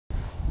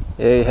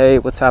Hey,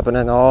 what's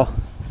happening all?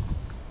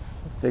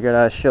 Figured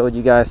I showed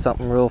you guys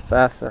something real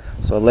fast.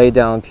 So I laid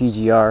down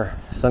PGR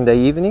Sunday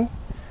evening,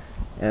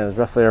 and it was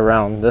roughly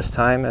around this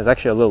time. It was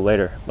actually a little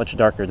later, much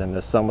darker than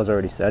the sun was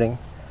already setting.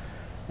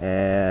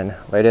 And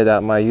laid it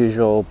at my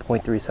usual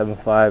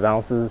 0.375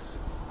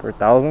 ounces per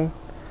thousand.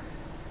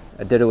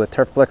 I did it with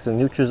Turfplex and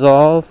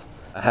Nutrisolve.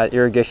 I had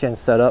irrigation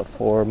set up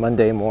for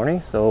Monday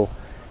morning, so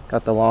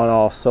got the lawn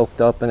all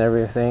soaked up and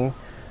everything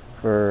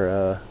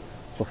for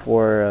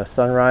before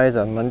sunrise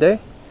on Monday.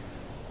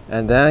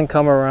 And then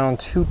come around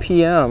 2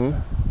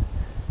 p.m.,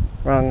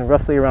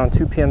 roughly around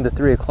 2 p.m. to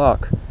 3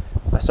 o'clock,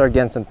 I started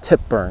getting some tip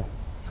burn.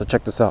 So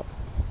check this out.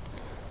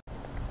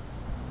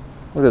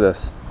 Look at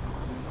this.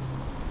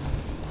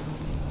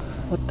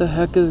 What the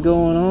heck is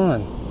going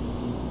on?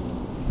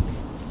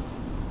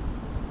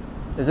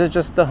 Is it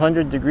just the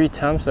 100-degree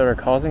temps that are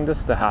causing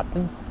this to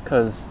happen?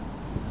 Because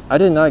I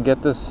did not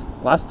get this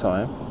last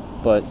time,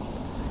 but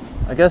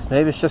I guess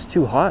maybe it's just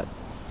too hot.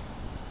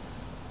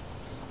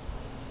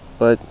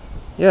 But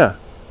yeah,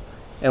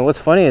 and what's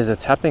funny is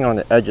it's happening on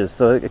the edges,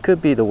 so it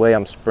could be the way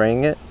I'm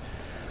spraying it.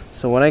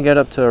 So when I get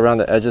up to around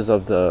the edges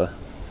of the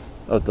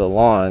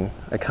lawn,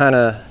 I kind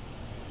of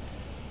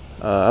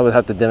I would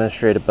have to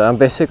demonstrate it, but I'm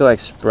basically like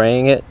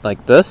spraying it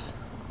like this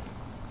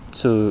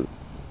to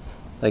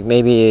like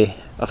maybe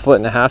a foot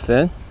and a half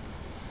in,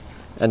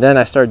 and then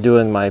I start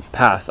doing my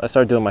path. I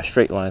start doing my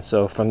straight line.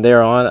 So from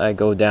there on, I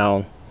go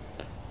down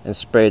and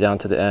spray down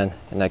to the end,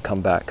 and I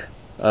come back.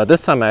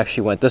 This time I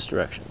actually went this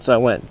direction, so I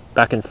went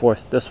back and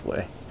forth this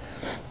way.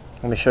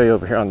 Let me show you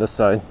over here on this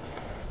side.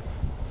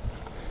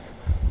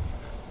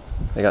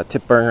 I got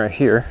tip burn right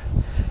here.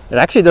 It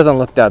actually doesn't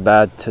look that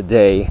bad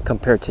today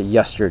compared to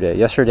yesterday.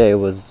 Yesterday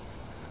was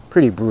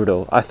pretty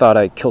brutal. I thought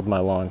I killed my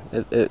lawn.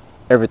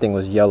 Everything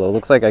was yellow.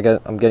 Looks like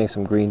I'm getting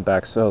some green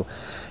back, so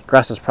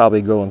grass is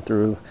probably growing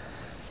through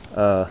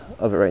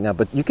of it right now.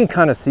 But you can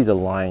kind of see the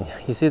line.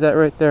 You see that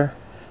right there?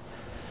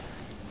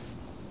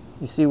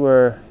 You see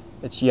where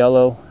it's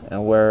yellow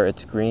and where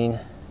it's green?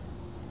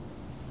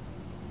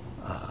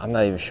 I'm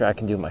not even sure I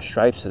can do my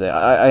stripes today.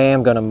 I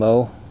am gonna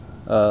mow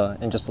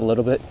in just a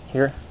little bit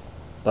here,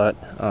 but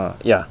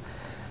yeah,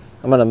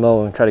 I'm gonna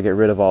mow and try to get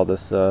rid of all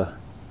this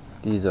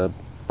these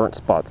burnt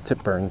spots,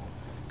 tip burn.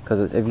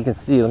 Because if you can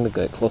see, let me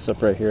get close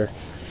up right here.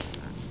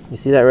 You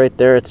see that right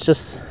there? It's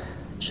just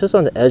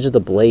on the edge of the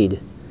blade,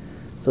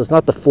 so it's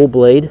not the full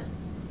blade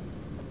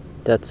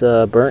that's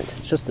burnt.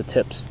 It's just the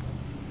tips.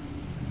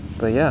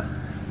 But yeah,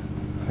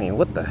 I mean,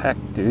 what the heck,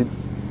 dude?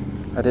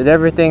 I did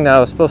everything that I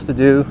was supposed to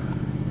do,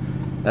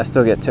 and I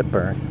still get tip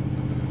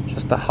burn.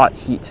 Just the hot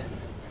heat.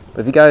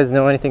 But if you guys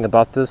know anything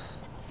about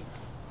this,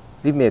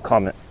 leave me a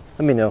comment.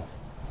 Let me know.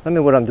 Let me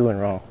know what I'm doing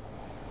wrong.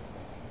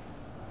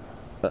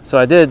 So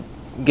I did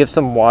give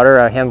some water.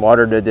 I hand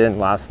watered it in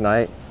last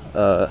night,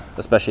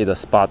 especially the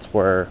spots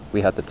where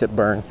we had the tip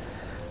burn,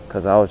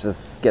 because I was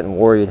just getting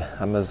worried.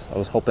 I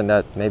was hoping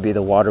that maybe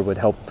the water would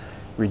help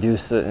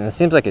reduce it, and it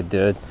seems like it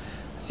did.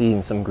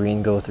 Seeing some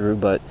green go through,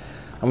 but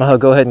I'm gonna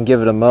go ahead and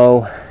give it a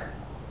mow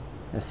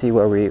and see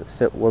where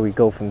we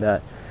go from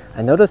that.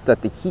 I noticed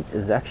that the heat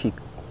is actually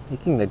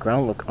making the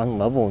ground look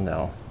unlevel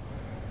now.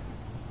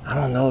 I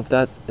don't know if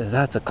that's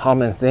a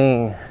common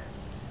thing.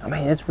 I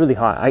mean, it's really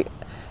hot. I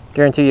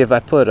guarantee you, if I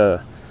put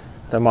a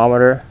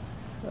thermometer,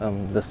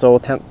 the soil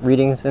temp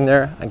readings in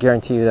there, I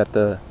guarantee you that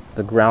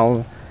the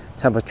ground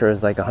temperature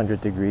is like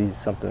 100 degrees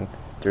something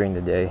during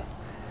the day.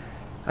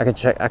 I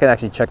can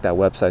actually check that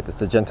website, the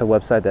Syngenta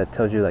website that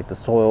tells you like the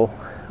soil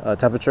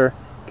temperature.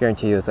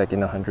 Guarantee you it's like in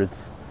the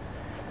hundreds.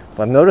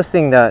 But I'm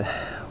noticing that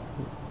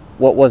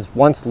what was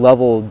once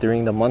level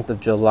during the month of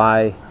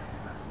July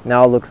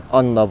now looks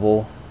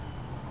unlevel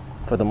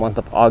for the month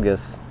of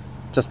August,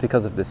 just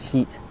because of this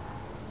heat.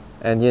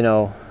 And you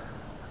know,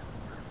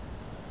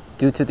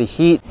 due to the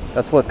heat,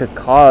 that's what could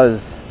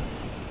cause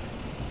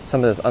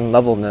some of this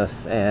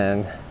unlevelness.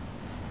 And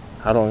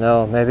I don't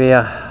know, maybe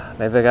I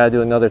gotta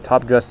do another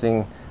top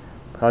dressing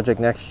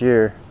project next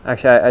year.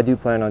 Actually, I do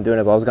plan on doing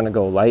it, but I was gonna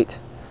go light.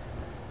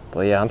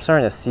 But yeah, I'm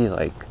starting to see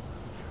like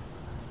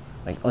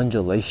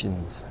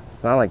undulations.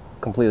 It's not like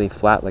completely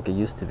flat like it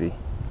used to be,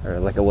 or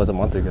like it was a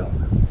month ago.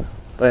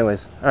 But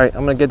anyways, all right,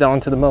 I'm gonna get down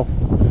to the mow.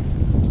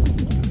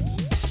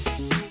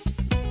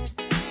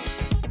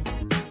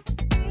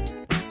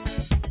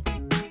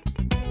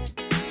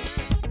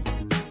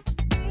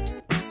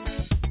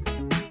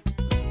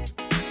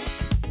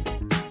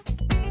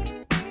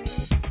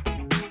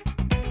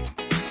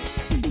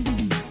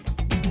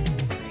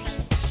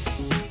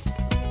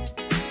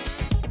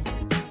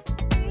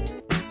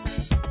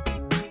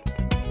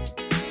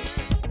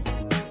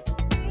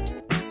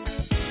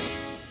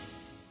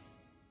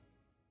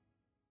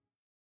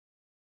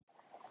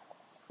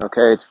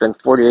 Okay, it's been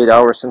 48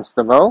 hours since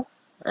the mow,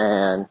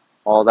 and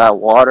all that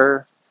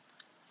water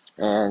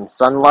and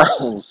sunlight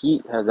and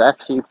heat has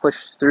actually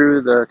pushed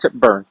through the tip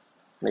burn.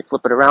 Let me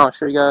flip it around,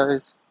 show you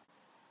guys.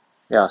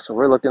 Yeah, so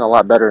we're looking a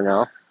lot better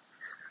now.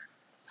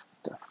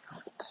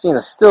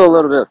 Seeing still a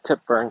little bit of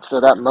tip burn,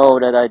 so that mow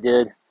that I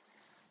did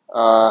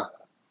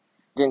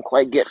Didn't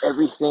quite get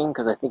everything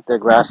because I think the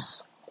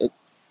grass,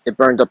 it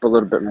burned up a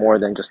little bit more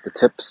than just the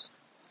tips.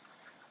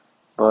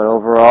 But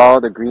overall,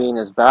 the green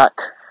is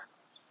back.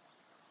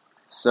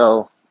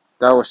 So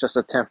that was just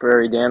a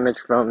temporary damage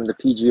from the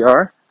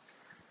PGR,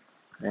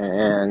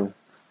 and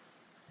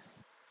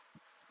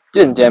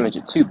didn't damage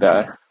it too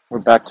bad. We're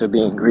back to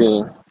being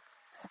green.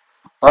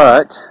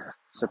 But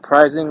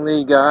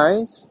surprisingly,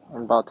 guys,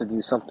 I'm about to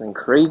do something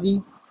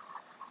crazy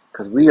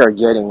because we are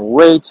getting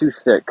way too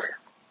thick.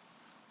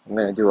 I'm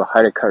going to do a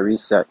Hydretain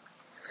reset.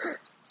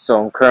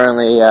 So I'm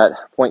currently at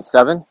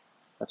 0.7.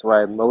 That's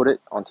why I mowed it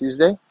on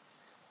Tuesday.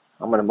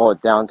 I'm going to mow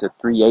it down to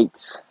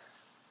 3/8,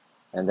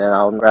 and then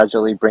I'll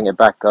gradually bring it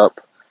back up.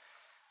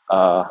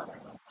 I'll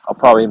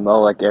probably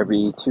mow like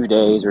every 2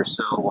 days or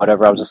so,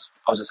 whatever. I'll just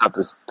have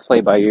to play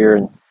by ear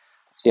and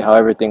see how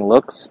everything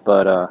looks.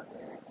 But I'm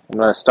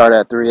going to start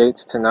at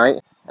 3/8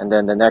 tonight, and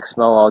then the next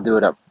mow I'll do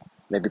it at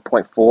maybe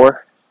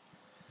 0.4,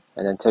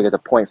 and then take it to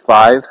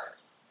 0.5,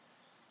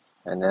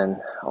 and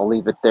then I'll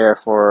leave it there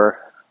for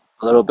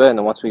a little bit, and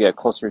then once we get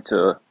closer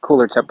to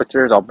cooler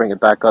temperatures, I'll bring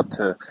it back up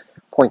to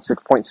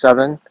 0.6,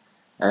 0.7,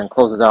 and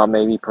close it out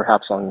maybe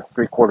perhaps on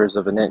 3/4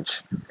 of an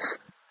inch.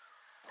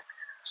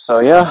 So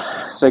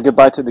yeah, say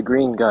goodbye to the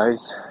green,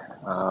 guys.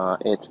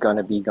 It's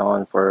gonna be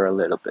gone for a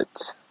little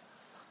bit.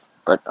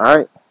 But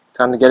alright,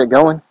 time to get it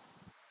going.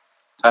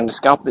 Time to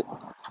scalp it.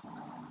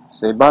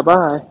 Say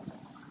bye-bye.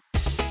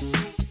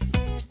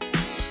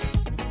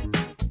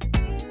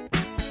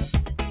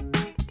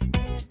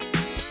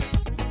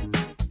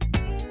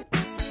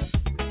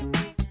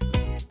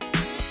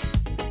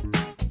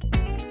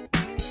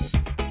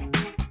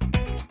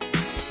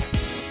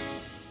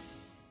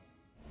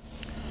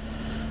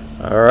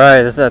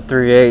 Alright, it's at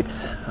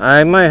 3/8.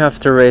 I might have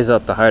to raise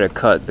up the height of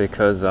cut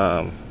because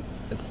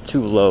it's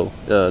too low.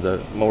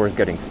 The mower's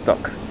getting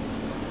stuck.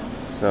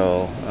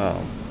 So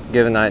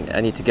given that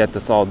I need to get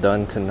this all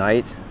done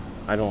tonight,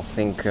 I don't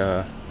think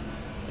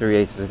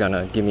 3/8 is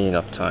gonna give me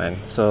enough time.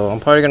 So I'm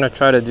probably gonna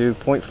try to do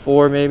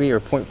 0.4 maybe, or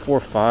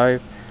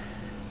 0.45.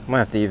 I might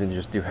have to even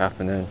just do half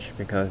an inch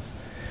because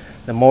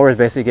the mower is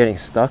basically getting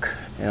stuck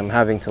and I'm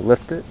having to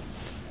lift it,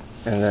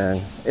 and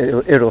then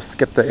it'll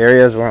skip the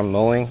areas where I'm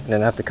mowing, and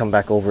then I have to come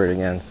back over it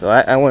again. So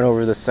I went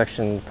over this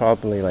section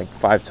probably like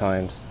 5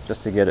 times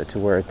just to get it to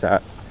where it's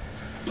at,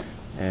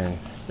 and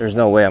there's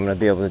no way I'm going to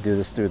be able to do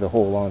this through the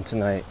whole lawn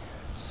tonight.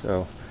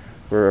 So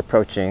we're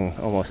approaching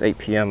almost 8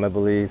 p.m. I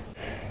believe.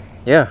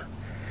 Yeah,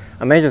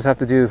 I may just have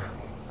to do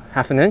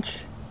half an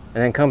inch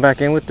and then come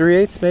back in with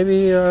 3/8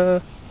 maybe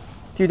a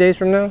few days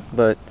from now.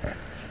 But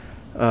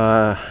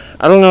I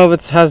don't know if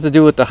it has to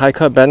do with the high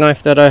cut bed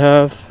knife that I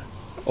have,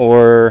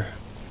 or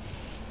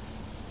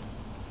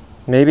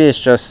maybe it's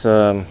just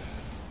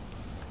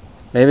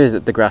maybe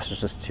the grass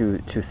is just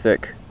too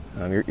thick.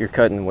 You're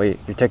cutting weight,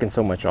 you're taking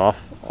so much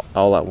off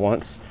all at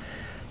once.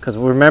 Because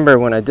remember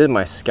when I did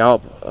my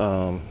scalp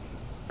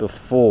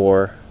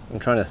before, I'm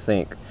trying to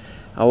think,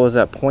 I was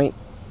at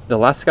the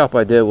last scalp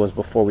I did was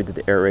before we did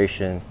the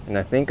aeration, and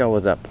I think I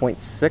was at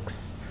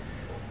 0.6,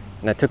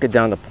 and I took it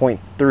down to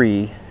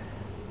 0.3,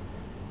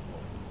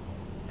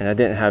 and I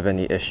didn't have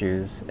any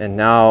issues. And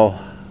now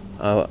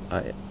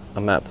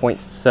I'm at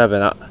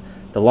 0.7.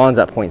 The lawn's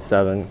at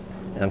 0.7,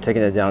 and I'm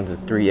taking it down to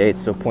 3/8,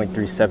 so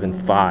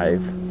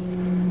 0.375.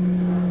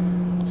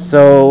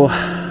 So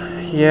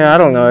yeah, I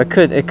don't know. It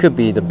could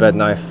be the bed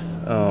knife.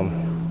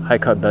 High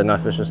cut bed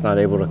knife is just not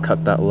able to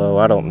cut that low.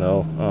 I don't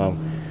know.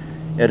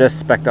 It is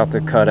spec'd out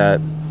to cut at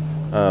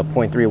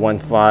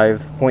 0.315,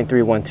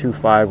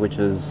 0.3125, which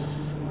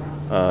is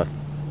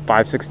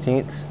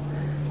 5/16.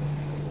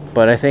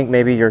 But I think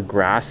maybe your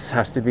grass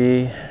has to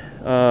be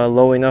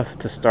low enough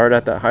to start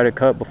at that height of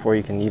cut before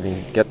you can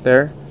even get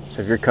there.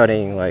 So if you're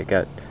cutting like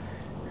at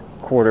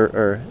 1/4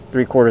 or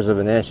 3/4 of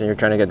an inch and you're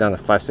trying to get down to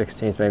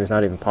 5/16, maybe it's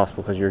not even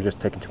possible because you're just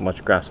taking too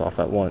much grass off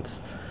at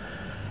once.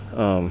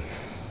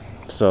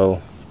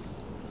 So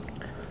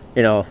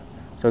you know,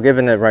 so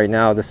given that right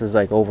now this is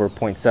like over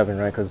 0.7,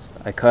 right? Because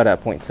I cut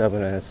at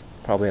 0.7 and it's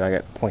probably like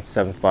at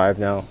 0.75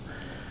 now,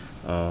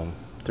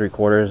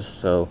 3/4.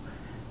 So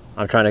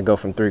I'm trying to go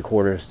from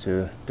 3/4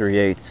 to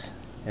 3/8,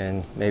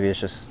 and maybe it's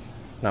just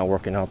not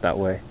working out that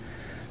way.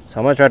 So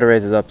I'm gonna try to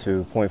raise it up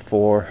to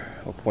 0.4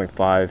 or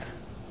 0.5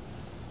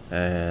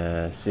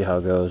 and see how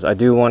it goes. I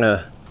do want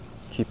to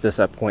keep this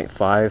at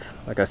 0.5,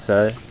 like I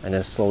said, and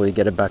then slowly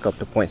get it back up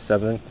to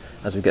 0.7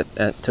 as we get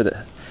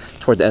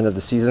toward the end of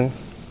the season.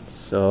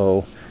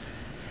 So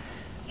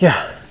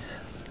yeah,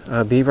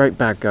 I'll be right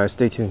back, guys.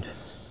 Stay tuned.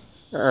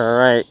 All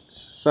right,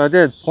 so I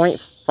did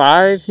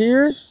 0.5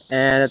 here,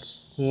 and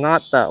it's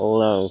not that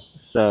low.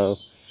 So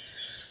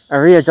I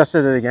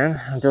readjusted it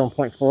again. I'm doing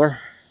 0.4.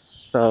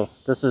 So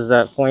this is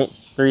at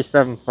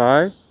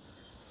 0.375.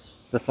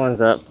 This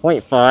one's at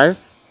 0.5.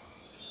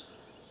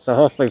 So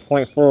hopefully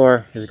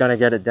 0.4 is going to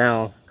get it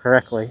down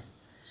correctly.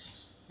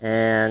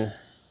 And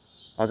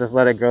I'll just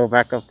let it go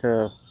back up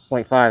to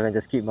 0.5 and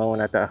just keep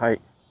mowing at that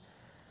height.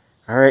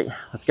 All right,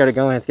 let's get it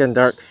going. It's getting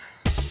dark.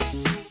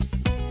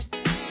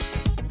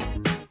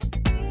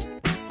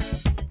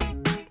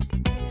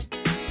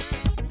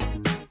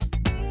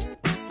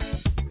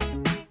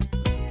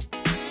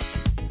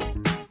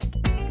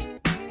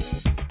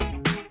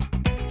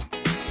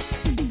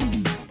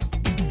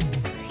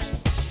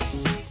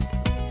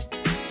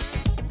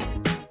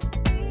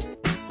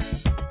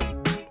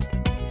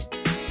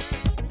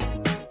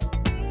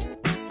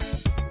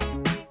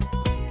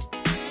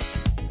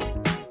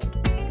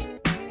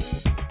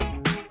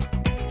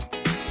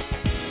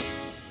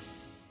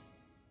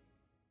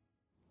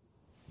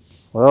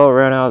 Well, I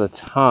ran out of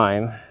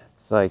time.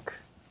 It's like,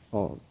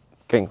 well,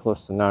 getting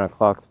close to 9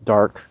 o'clock. It's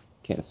dark.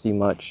 Can't see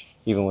much,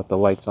 even with the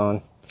lights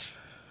on.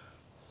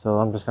 So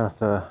I'm just gonna have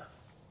to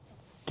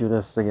do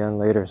this again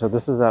later. So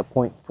this is at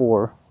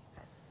 0.4.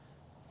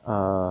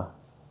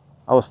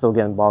 I was still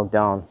getting bogged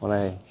down when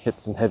I hit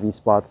some heavy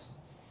spots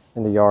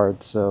in the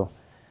yard. So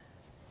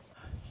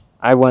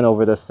I went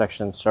over this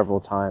section several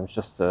times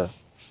just to,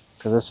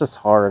 because it's just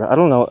hard. I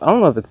don't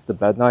know if it's the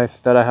bed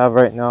knife that I have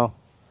right now,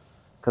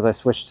 because I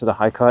switched to the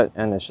high cut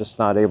and it's just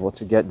not able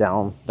to get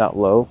down that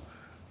low,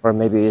 or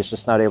maybe it's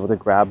just not able to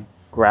grab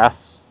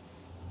grass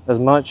as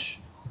much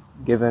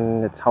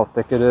given it's how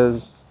thick it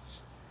is.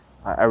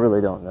 I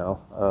really don't know.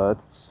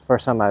 It's the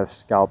first time I've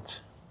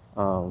scalped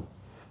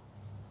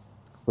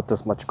with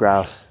this much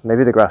grass.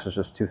 Maybe the grass is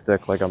just too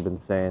thick, like I've been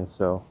saying,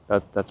 so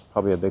that's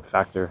probably a big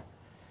factor.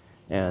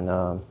 And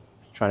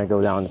trying to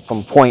go down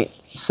from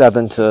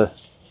 0.7 to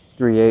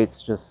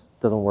 3/8 just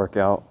doesn't work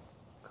out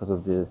because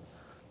of the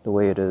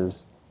way it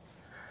is.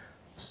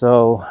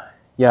 So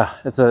yeah,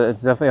 it's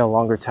definitely a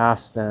longer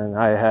task than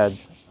I had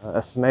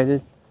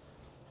estimated.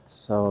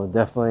 So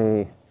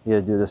definitely need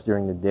to do this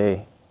during the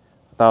day.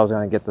 I thought I was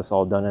gonna get this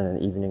all done in an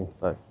evening,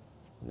 but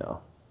no,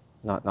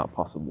 not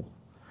possible.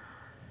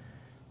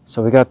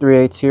 So we got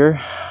 3/8 here.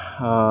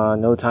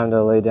 No time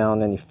to lay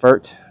down any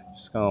fert.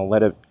 Just gonna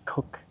let it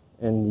cook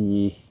in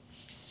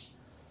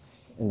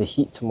the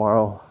heat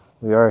tomorrow.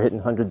 We are hitting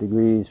 100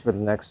 degrees for the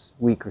next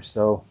week or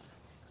so.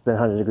 It's been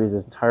 100 degrees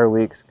this entire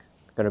week. It's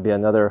gonna be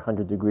another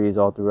 100 degrees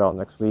all throughout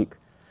next week.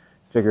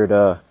 Figured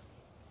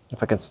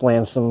if I can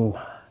slam some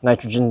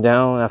nitrogen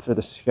down after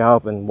the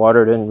scalp and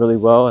water it in really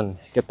well and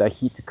get that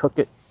heat to cook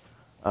it,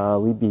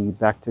 we'd be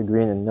back to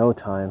green in no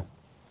time.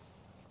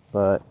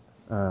 But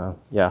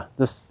yeah,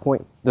 this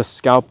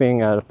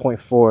scalping at a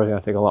 0.4 is going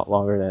to take a lot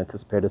longer than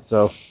anticipated.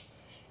 So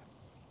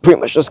pretty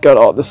much just got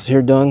all this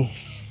here done.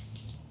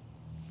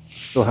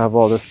 Still have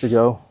all this to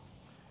go.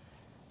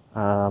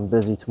 I'm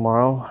busy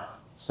tomorrow.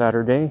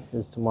 Saturday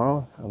is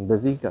tomorrow. I'm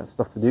busy, got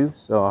stuff to do.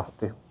 So I'll have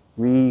to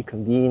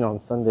reconvene on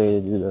Sunday to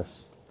do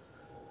this.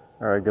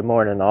 All right, good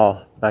morning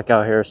all. Back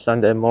out here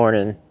Sunday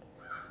morning.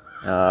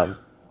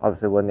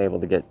 Obviously wasn't able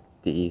to get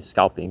the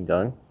scalping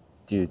done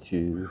due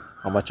to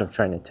how much I'm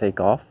trying to take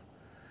off.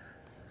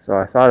 So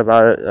I thought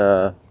about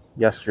it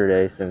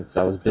yesterday, since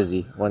I was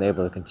busy, wasn't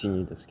able to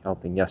continue the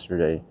scalping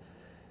yesterday.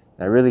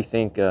 And I really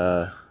think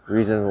the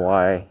reason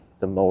why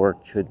the mower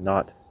could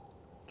not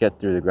get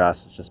through the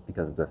grass is just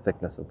because of the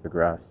thickness of the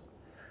grass.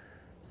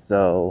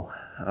 So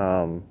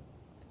I'm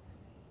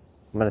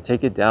going to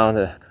take it down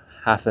to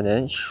 1/2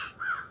 inch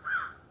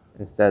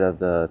instead of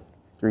the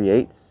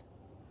 3/8,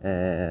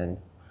 and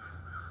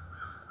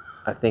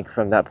I think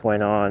from that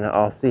point on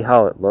I'll see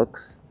how it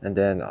looks, and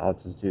then I'll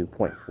just do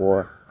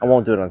 0.4. I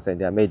won't do it on the same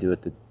day. I may do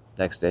it the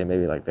next day,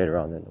 maybe like later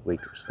on in the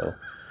week or so.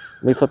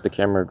 Let me flip the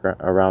camera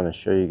around and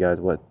show you guys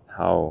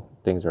how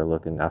things are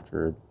looking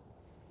after,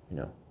 you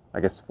know, I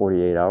guess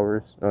 48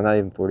 hours. No, not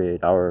even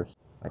 48 hours,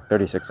 like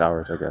 36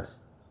 hours, I guess.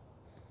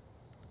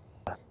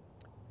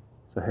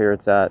 So here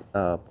it's at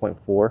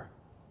 0.4.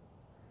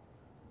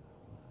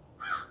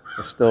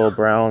 It's still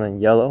brown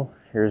and yellow.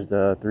 Here's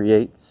the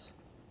 3/8.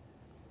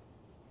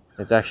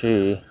 It's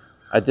actually,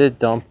 I did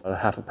dump a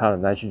 1/2 pound of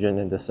nitrogen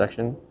in this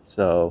section,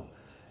 so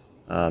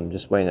I'm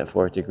just waiting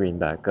for it to green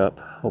back up.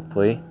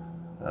 Hopefully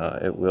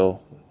it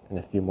will in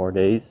a few more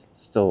days.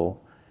 Still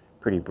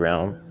pretty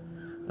brown.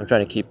 I'm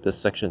trying to keep this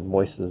section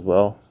moist as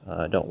well.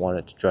 I don't want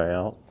it to dry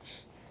out.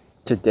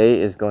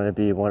 Today is going to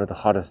be one of the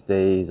hottest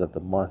days of the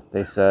month.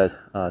 They said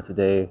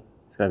today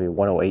it's going to be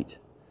 108.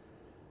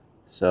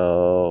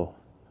 So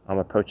I'm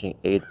approaching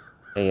 8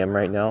 a.m.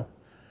 right now.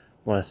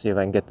 I want to see if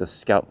I can get the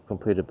scalp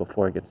completed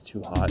before it gets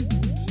too hot.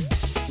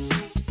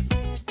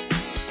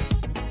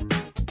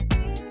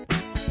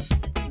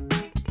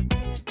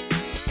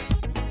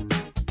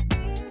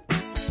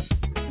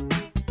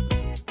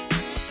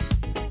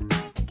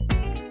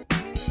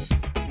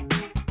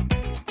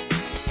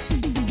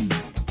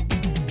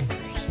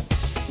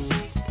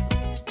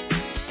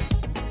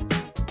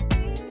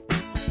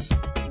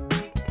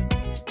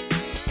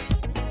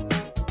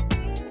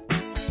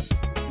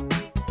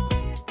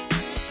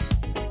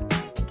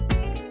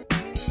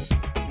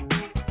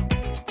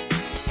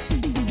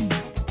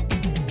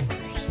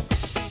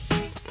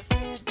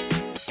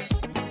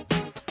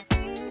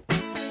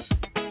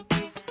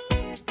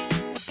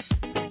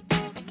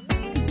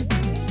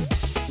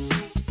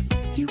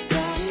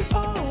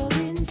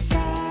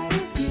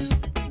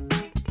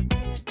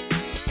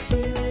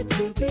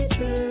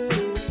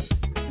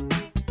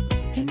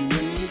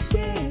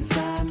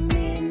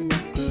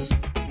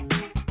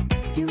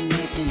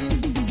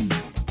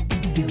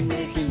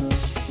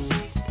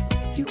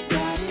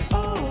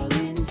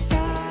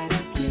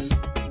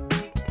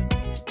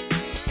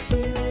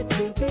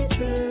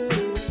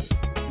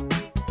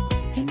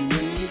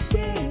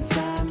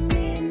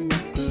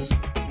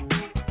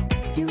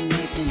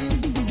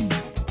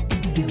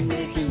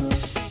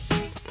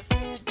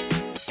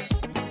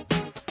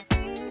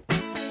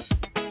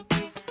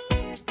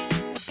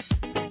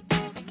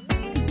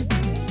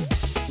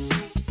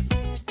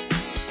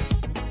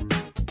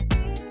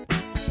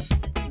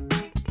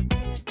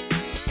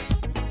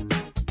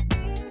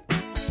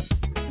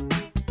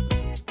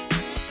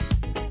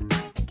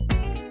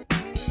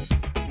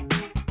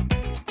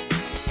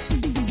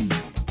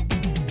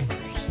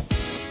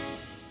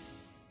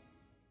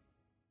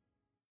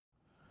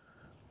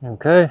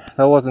 Okay,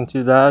 that wasn't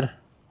too bad.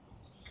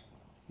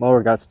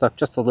 Mower got stuck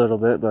just a little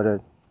bit, but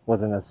it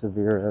wasn't as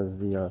severe as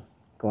the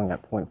going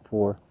at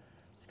 0.4.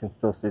 You can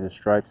still see the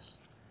stripes.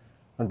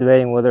 I'm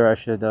debating whether I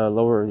should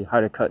lower the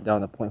height of cut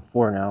down to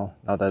 0.4 now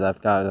that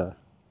I've got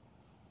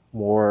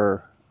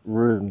more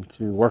room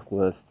to work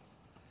with.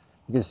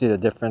 You can see the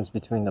difference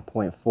between the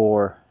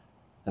 0.4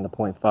 and the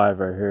 0.5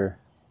 right here.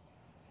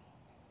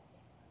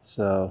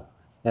 So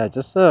yeah,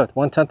 just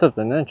 1/10 of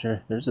an inch.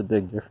 There's a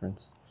big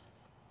difference.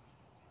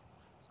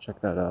 Let's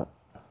check that out.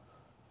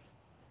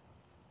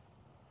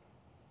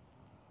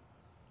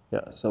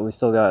 Yeah, so we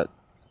still got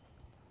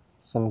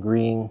some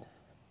green.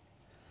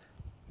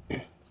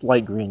 It's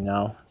light green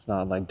now. It's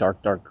not like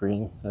dark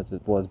green as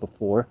it was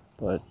before,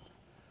 but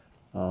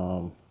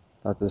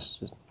that's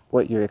just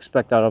what you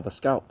expect out of a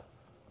scalp.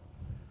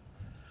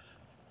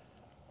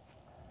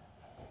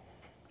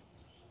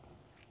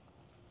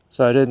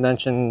 So I did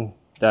mention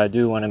that I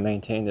do want to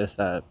maintain this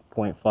at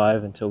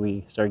 0.5 until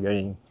we start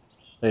getting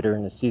later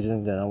in the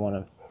season. Then I want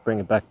to bring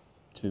it back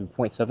to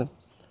 0.7.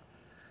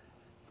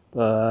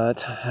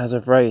 But as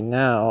of right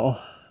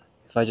now,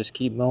 if I just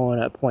keep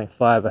mowing at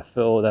 0.5, I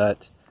feel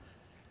that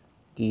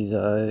these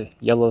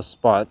yellow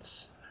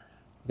spots,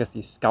 I guess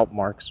these scalp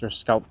marks or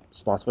scalp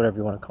spots, whatever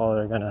you want to call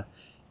it, are gonna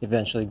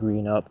eventually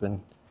green up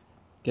and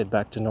get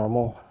back to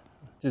normal.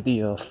 Do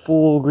the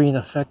full green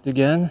effect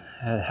again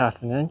at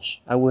 1/2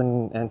 inch. I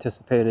wouldn't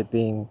anticipate it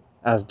being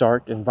as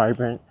dark and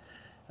vibrant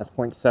as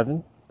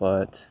 0.7,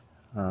 but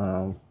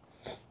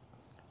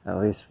at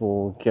least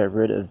we'll get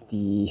rid of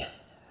the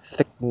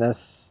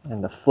thickness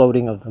and the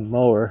floating of the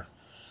mower,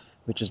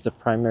 which is the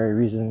primary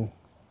reason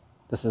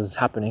this is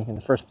happening in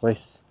the first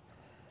place.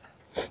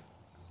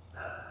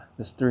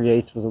 This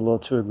 3/8 was a little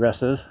too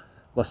aggressive.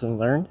 Lesson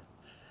learned.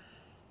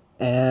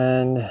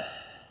 And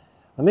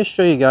let me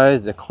show you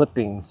guys the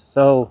clippings.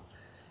 So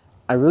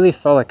I really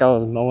felt like I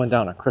was mowing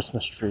down a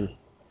Christmas tree.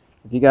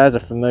 If you guys are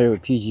familiar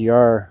with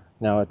PGR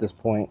now at this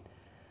point,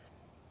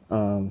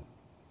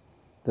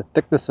 the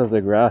thickness of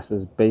the grass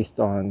is based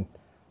on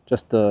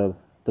just the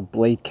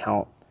blade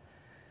count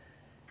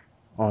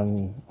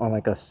on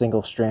like a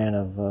single strand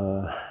of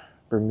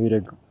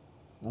Bermuda.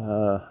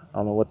 I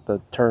don't know what the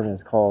term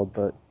is called,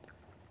 but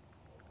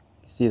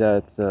you see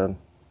that it's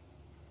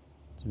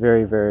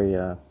very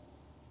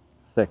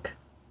thick,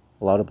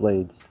 a lot of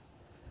blades.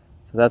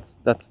 So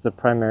that's the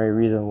primary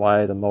reason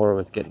why the mower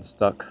was getting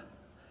stuck.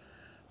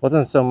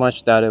 Wasn't so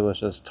much that it was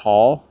just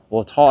tall.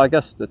 Well, tall, I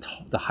guess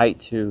the height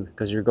too,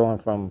 because you're going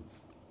from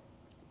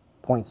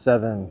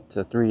 0.7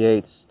 to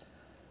 3/8,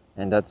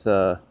 and that's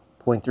a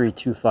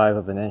 0.325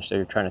 of an inch that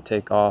you're trying to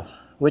take off,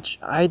 which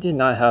I did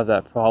not have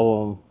that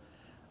problem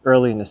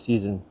early in the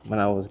season when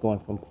I was going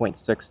from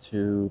 0.6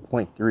 to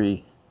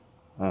 0.3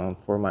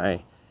 for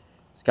my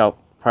scalp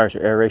prior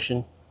to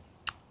aeration.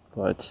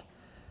 But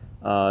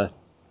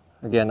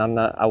again,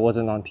 I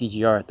wasn't on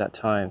PGR at that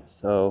time,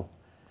 so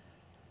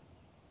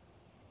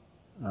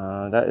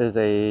that is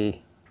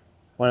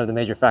one of the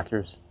major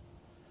factors.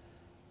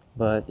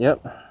 But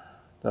yep,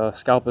 the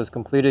scalp is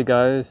completed,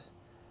 guys.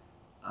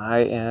 I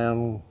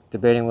am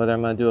debating whether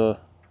I'm going to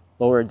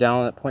lower it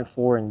down at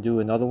 0.4 and do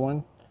another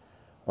one,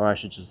 or I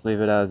should just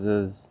leave it as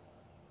is.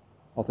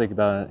 I'll think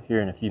about it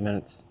here in a few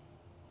minutes.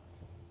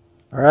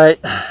 Alright,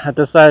 I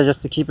decided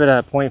just to keep it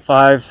at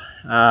 0.5.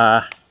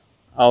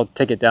 I'll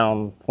take it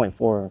down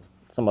 0.4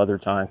 some other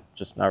time,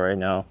 just not right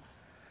now.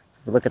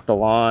 If you look at the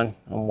lawn,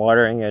 I'm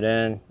watering it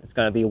in. It's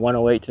going to be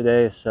 108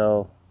 today,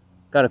 so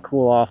got to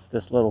cool off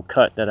this little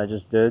cut that I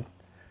just did.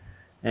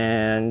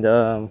 And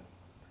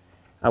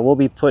I will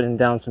be putting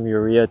down some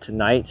urea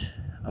tonight.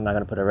 I'm not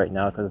going to put it right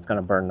now because it's going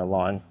to burn the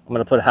lawn. I'm going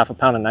to put 1/2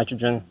 pound of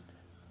nitrogen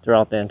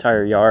throughout the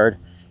entire yard,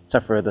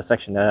 except for the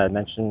section that I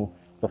mentioned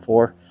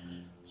before.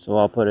 So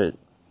I'll put it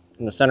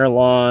in the center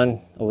lawn,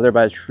 over there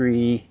by the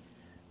tree,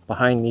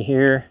 behind me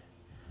here,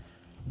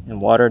 and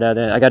water that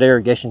in. I got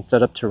irrigation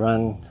set up to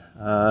run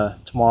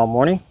tomorrow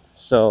morning,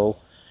 so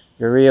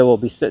urea will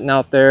be sitting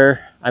out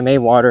there. I may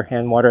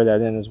hand water that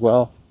in as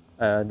well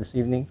this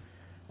evening,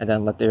 and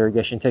then let the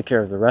irrigation take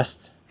care of the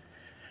rest.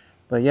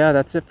 But yeah,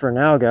 that's it for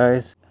now,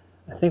 guys.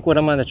 I think what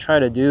I'm going to try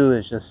to do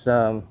is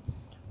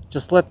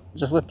just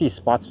let these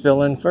spots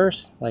fill in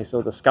first, like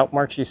so the scalp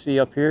marks you see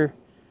up here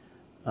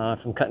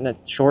from cutting it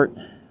short,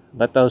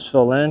 let those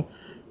fill in,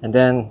 and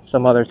then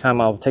some other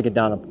time I'll take it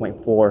down to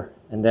 0.4,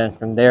 and then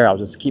from there I'll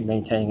just keep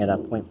maintaining it at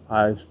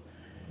 0.5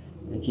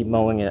 and keep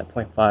mowing it at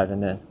 0.5,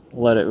 and then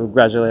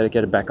gradually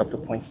get it back up to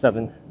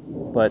 0.7.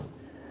 But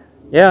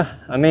yeah,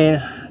 I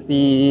mean,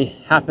 the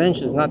 1/2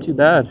 inch is not too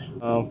bad.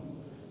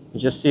 You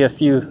just see a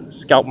few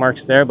scalp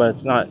marks there, but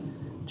it's not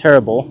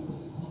terrible,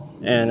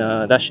 and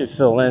that should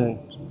fill in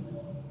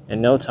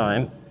no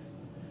time.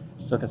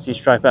 Still can see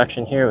stripe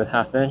action here with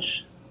 1/2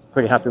 inch.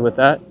 Pretty happy with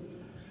that.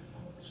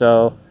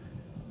 So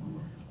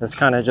this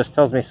kind of just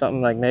tells me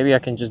something like maybe I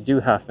can just do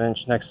 1/2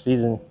 inch next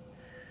season.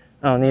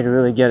 I don't need to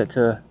really get it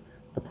to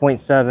the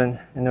 0.7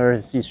 in order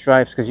to see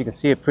stripes, because you can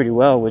see it pretty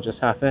well with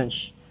just 1/2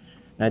 inch.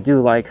 And I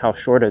do like how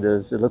short it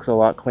is. It looks a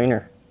lot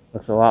cleaner.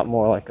 Looks a lot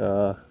more like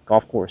a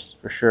golf course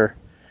for sure.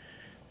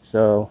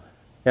 So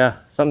yeah,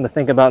 something to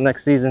think about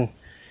next season.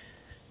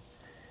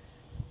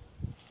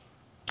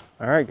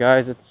 All right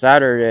guys, it's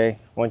Saturday.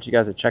 I want you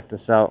guys to check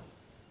this out.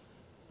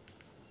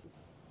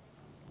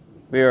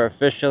 We are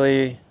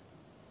officially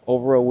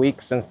over a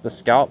week since the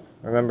scalp.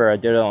 Remember, I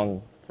did it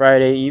on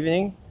Friday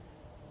evening.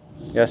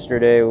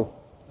 Yesterday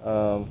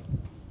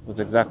was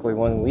exactly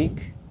 1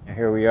 week, and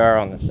here we are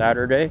on the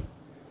Saturday,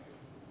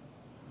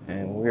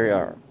 and we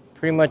are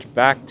pretty much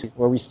back to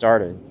where we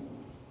started.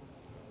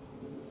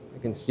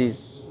 You can see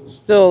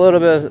still a little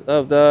bit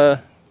of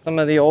some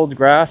of the old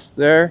grass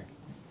there,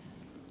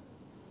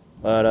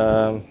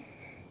 but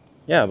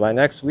yeah, by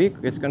next week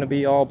it's going to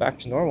be all back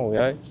to normal,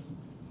 guys.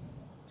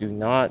 Do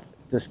not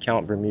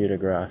discount Bermuda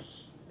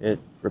grass. It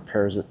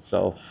repairs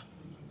itself.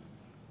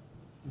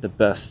 The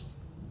best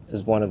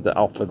is one of the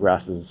alpha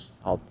grasses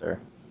out there.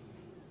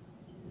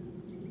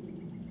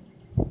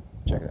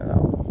 Check that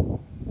out.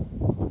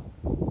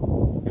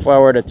 If I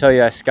were to tell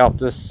you I scalped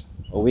this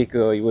a week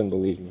ago, you wouldn't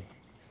believe me.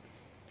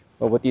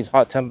 But with these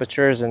hot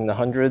temperatures in the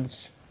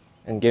hundreds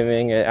and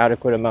giving an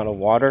adequate amount of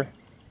water,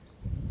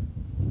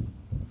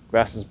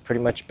 grass is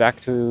pretty much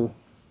back to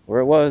where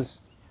it was.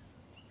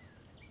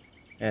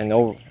 And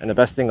the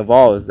best thing of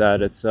all is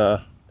that it's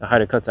the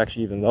height of cut's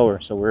actually even lower,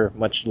 so we're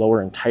much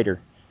lower and tighter,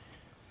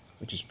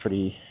 which is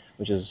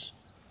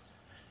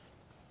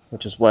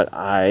what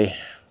I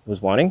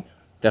was wanting.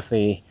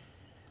 Definitely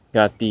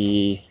got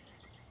the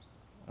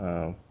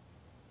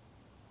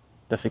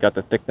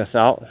thickness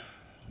out.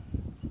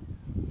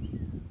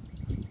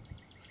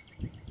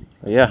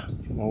 But yeah,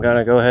 I'm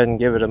gonna go ahead and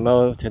give it a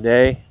mow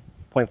today,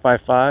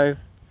 0.55.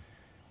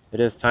 It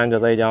is time to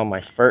lay down my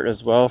fert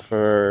as well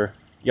for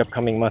the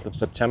upcoming month of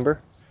September.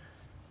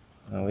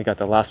 We got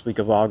the last week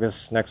of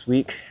August next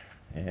week,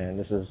 and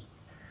this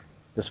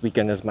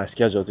weekend is my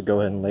schedule to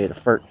go ahead and lay the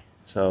fert.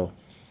 So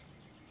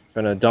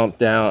I'm gonna dump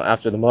down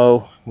after the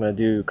mow. I'm gonna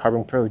do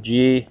Carbon Pro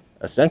G,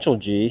 Essential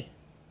G.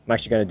 I'm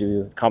actually gonna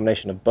do a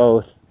combination of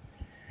both.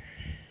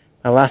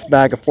 My last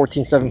bag of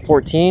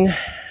 14714,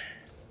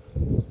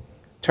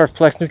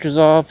 Turfplex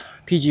Nutrisolve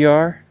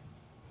PGR.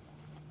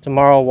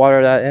 Tomorrow I'll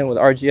water that in with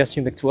RGS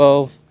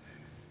Humic12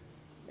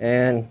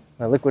 and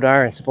my liquid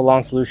iron Simple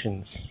Lawn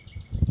Solutions,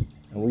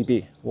 and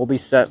we'll be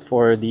set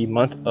for the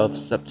month of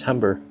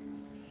September.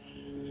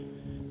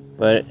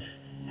 But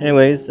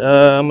anyways,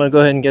 I'm gonna go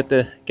ahead and get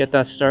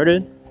that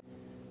started.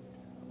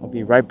 I'll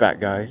be right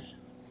back, guys.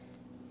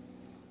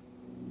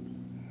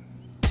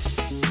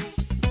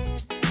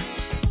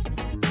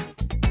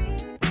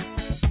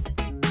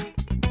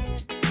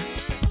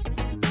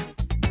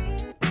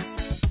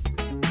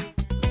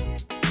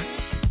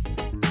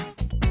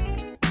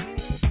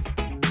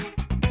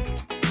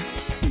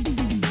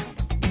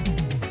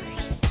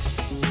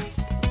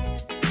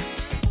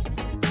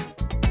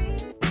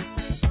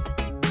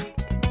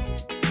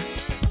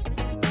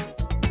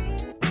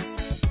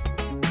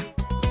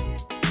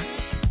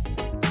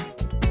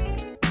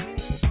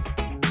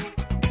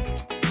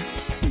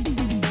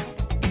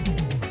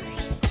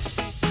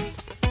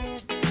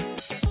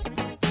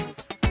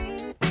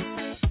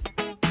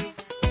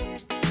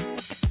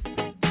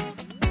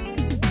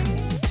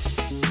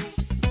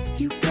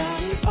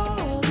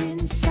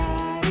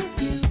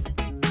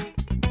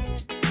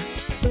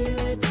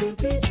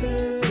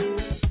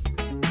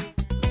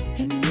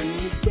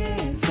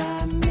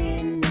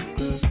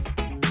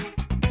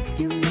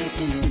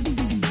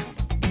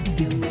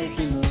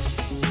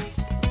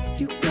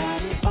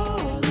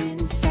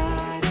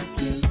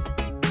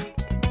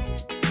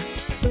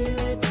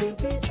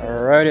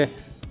 Alrighty,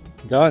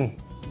 done.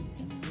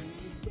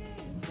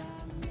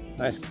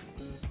 Nice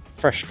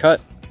fresh cut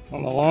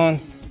on the lawn.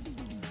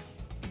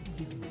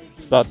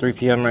 It's about 3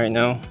 p.m. right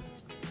now.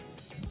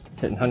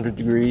 Hitting 100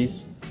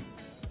 degrees.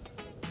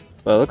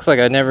 But it looks like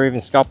I never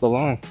even scalped the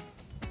lawn.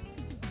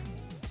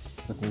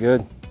 Looking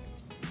good. I'm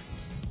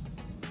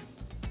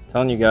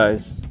telling you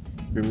guys,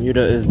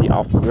 Bermuda is the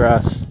alpha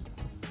grass.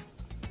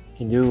 You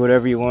can do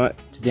whatever you want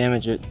to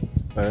damage it,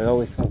 but it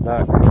always comes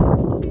back.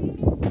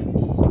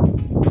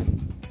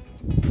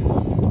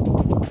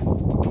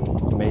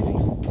 It's amazing.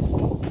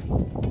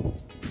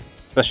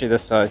 Especially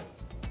this side.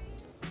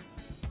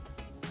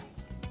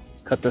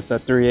 Cut this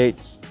at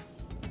 3/8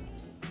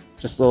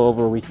 just a little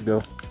over a week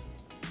ago,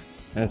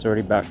 and it's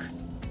already back.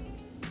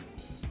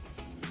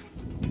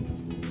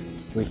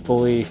 We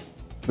fully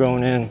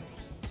grown in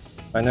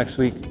by next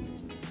week.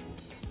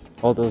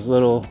 All those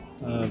little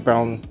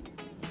brown,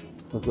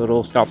 those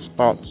little scalp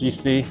spots you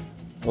see,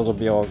 those will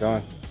be all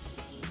gone.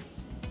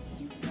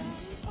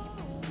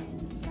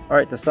 All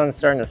right, the sun's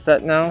starting to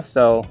set now,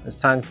 so it's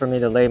time for me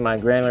to lay my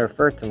granular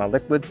fert to my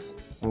liquids.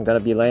 I'm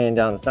gonna be laying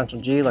down Essential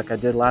G like I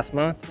did last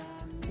month.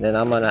 And then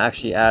I'm gonna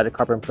actually add a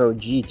Carbon Pro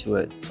G to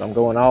it. So I'm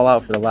going all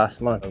out for the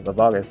last month of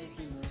August.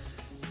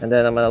 And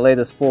then I'm gonna lay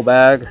this full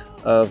bag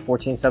of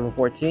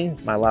 14714,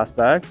 it's my last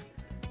bag.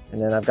 And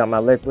then I've got my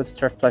liquids,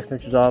 Turfplex,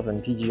 Nutrisolve,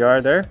 and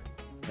PGR there.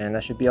 And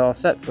that should be all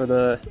set for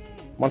the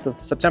month of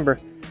September.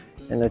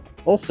 And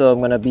also I'm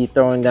gonna be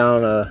throwing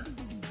down a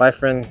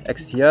Bifrin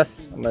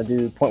XTS. I'm gonna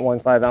do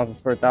 0.15 ounces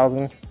per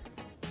 1,000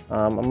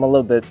 I'm a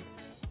little bit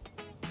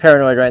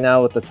paranoid right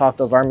now with the talk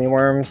of army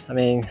worms. I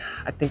mean,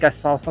 I think I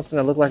saw something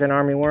that looked like an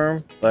army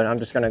worm, but I'm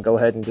just gonna go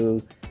ahead and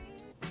do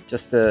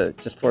just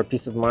for a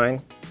peace of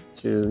mind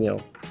to, you know,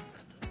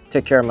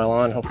 take care of my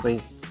lawn.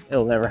 Hopefully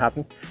it'll never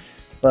happen.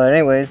 But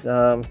anyways,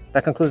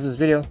 that concludes this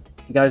video.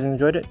 If you guys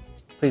enjoyed it,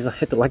 please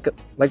hit the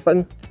like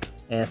button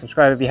and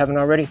subscribe if you haven't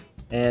already.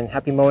 And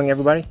happy mowing,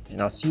 everybody,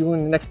 and I'll see you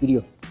in the next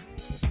video.